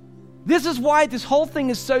 This is why this whole thing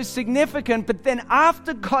is so significant. But then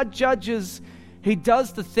after God judges, he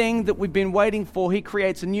does the thing that we've been waiting for. He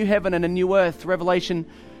creates a new heaven and a new earth. Revelation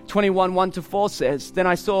 21, 1-4 says, then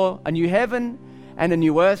I saw a new heaven and a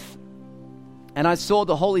new earth, and I saw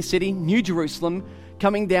the holy city, New Jerusalem,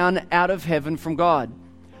 coming down out of heaven from God,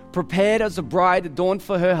 prepared as a bride adorned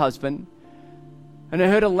for her husband. And I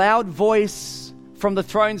heard a loud voice from the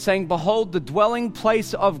throne saying, behold, the dwelling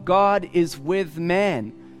place of God is with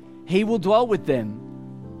man. He will dwell with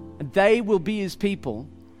them, and they will be his people.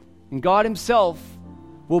 And God himself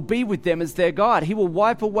will be with them as their God. He will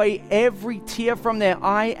wipe away every tear from their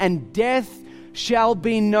eye, and death shall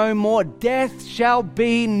be no more. Death shall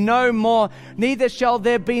be no more. Neither shall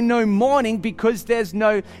there be no mourning, because there's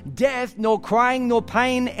no death, nor crying, nor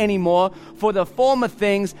pain anymore, for the former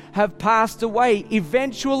things have passed away.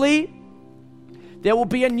 Eventually, there will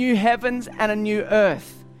be a new heavens and a new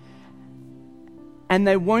earth. And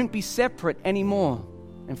they won't be separate anymore.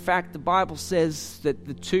 In fact, the Bible says that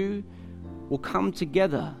the two will come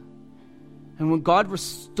together. And when God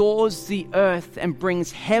restores the earth and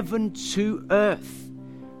brings heaven to earth,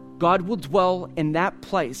 God will dwell in that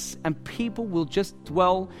place, and people will just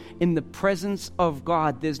dwell in the presence of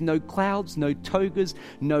God. There's no clouds, no togas,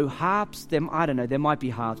 no harps. I don't know, there might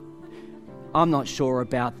be harps. I'm not sure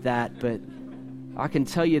about that, but I can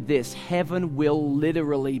tell you this, heaven will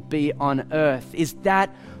literally be on earth. Is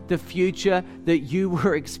that the future that you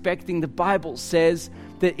were expecting? The Bible says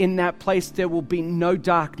that in that place there will be no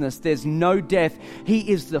darkness, there's no death.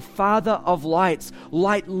 He is the Father of lights.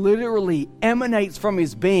 Light literally emanates from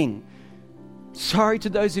his being. Sorry to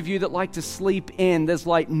those of you that like to sleep in, there's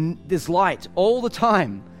light all the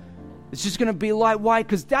time. It's just going to be light. Why?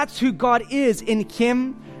 Because that's who God is. In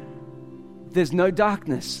him, there's no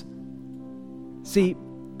darkness. See,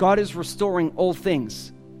 God is restoring all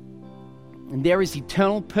things. And there is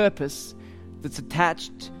eternal purpose that's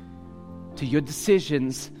attached to your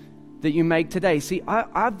decisions that you make today. See,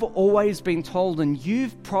 I've always been told, and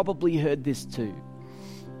you've probably heard this too,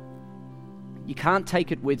 you can't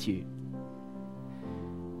take it with you.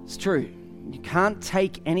 It's true. You can't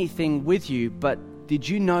take anything with you, but did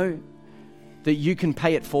you know that you can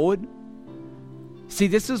pay it forward? See,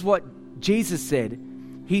 this is what Jesus said.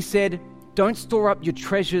 He said, don't store up your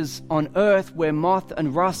treasures on earth where moth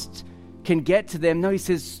and rust can get to them. No, he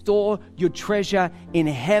says, store your treasure in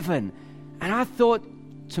heaven. And I thought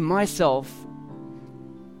to myself,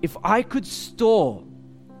 if I could store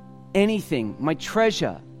anything, my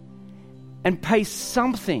treasure, and pay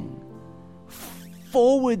something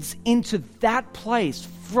forwards into that place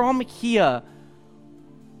from here,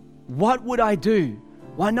 what would I do?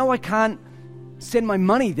 Well, I know I can't send my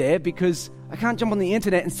money there because I can't jump on the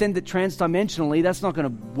internet and send it transdimensionally. That's not going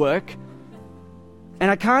to work.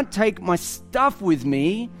 And I can't take my stuff with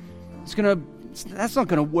me. That's not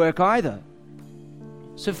going to work either.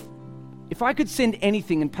 So if I could send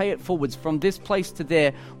anything and pay it forwards from this place to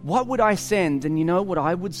there, what would I send? And you know what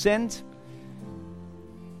I would send?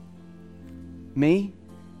 Me?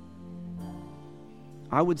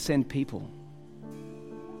 I would send people.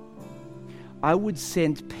 I would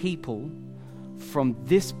send people from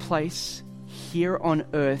this place here on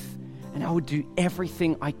earth, and I would do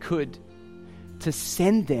everything I could to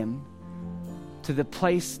send them to the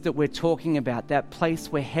place that we're talking about, that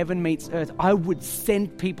place where heaven meets earth. I would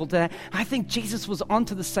send people to that. I think Jesus was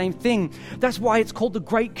onto the same thing. That's why it's called the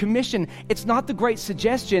Great Commission. It's not the Great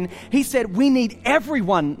Suggestion. He said we need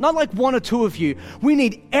everyone, not like one or two of you. We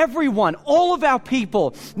need everyone, all of our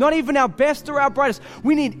people, not even our best or our brightest.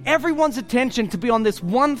 We need everyone's attention to be on this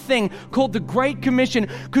one thing called the Great Commission,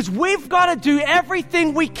 because we've got to do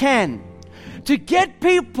everything we can to get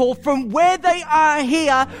people from where they are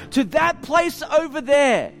here to that place over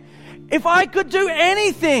there. If I could do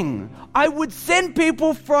anything, I would send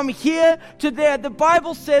people from here to there. The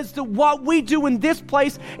Bible says that what we do in this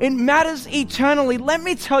place, it matters eternally. Let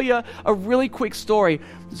me tell you a really quick story.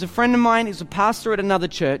 There's a friend of mine, he's a pastor at another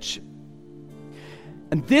church.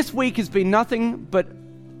 And this week has been nothing but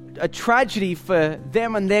a tragedy for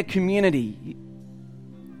them and their community.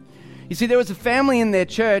 You see, there was a family in their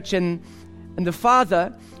church, and the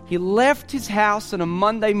father, he left his house on a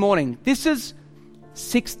Monday morning. This is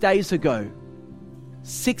 6 days ago.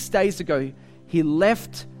 6 days ago, he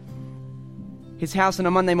left his house on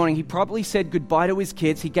a Monday morning. He probably said goodbye to his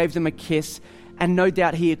kids. He gave them a kiss, and no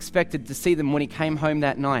doubt he expected to see them when he came home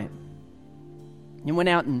that night. He went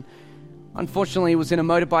out and unfortunately was in a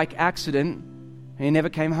motorbike accident, and he never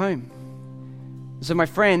came home. So my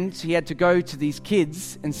friend, he had to go to these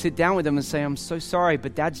kids and sit down with them and say, I'm so sorry,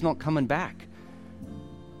 but Dad's not coming back.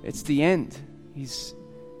 It's the end. He's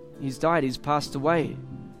died. He's passed away.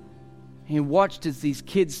 He watched as these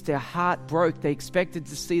kids, their heart broke. They expected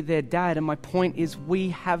to see their dad. And my point is, we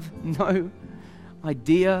have no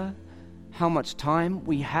idea how much time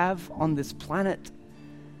we have on this planet.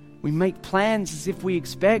 We make plans as if we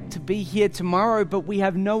expect to be here tomorrow, but we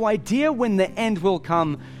have no idea when the end will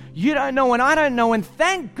come. You don't know and I don't know, and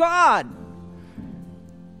thank God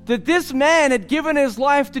that this man had given his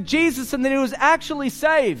life to Jesus and that he was actually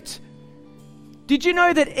saved. Did you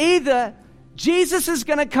know that either Jesus is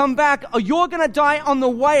going to come back or you're going to die on the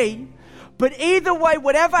way? But either way,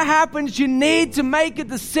 whatever happens, you need to make a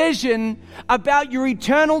decision about your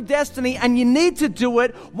eternal destiny, and you need to do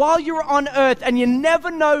it while you're on earth, and you never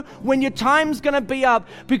know when your time's going to be up,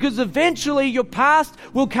 because eventually your past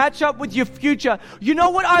will catch up with your future. You know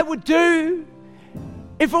what I would do?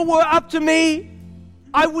 If it were up to me,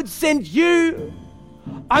 I would send you,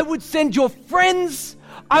 I would send your friends,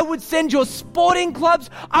 I would send your sporting clubs,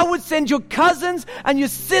 I would send your cousins and your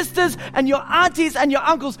sisters and your aunties and your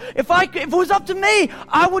uncles. If it was up to me,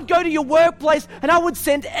 I would go to your workplace and I would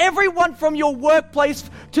send everyone from your workplace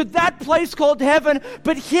to that place called heaven.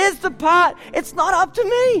 But here's the part, it's not up to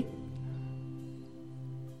me.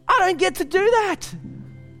 I don't get to do that.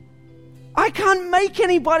 I can't make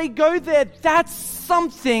anybody go there. That's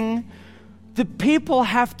something that people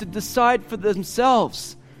have to decide for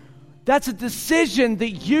themselves. That's a decision that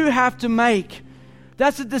you have to make.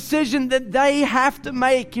 That's a decision that they have to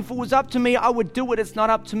make. If it was up to me, I would do it. It's not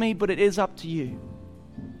up to me, but it is up to you.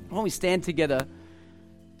 Why don't we stand together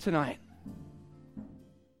tonight?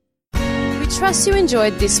 We trust you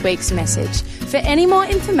enjoyed this week's message. For any more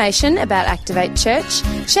information about Activate Church,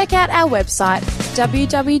 check out our website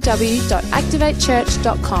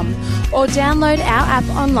www.activatechurch.com or download our app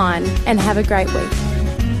online, and have a great week.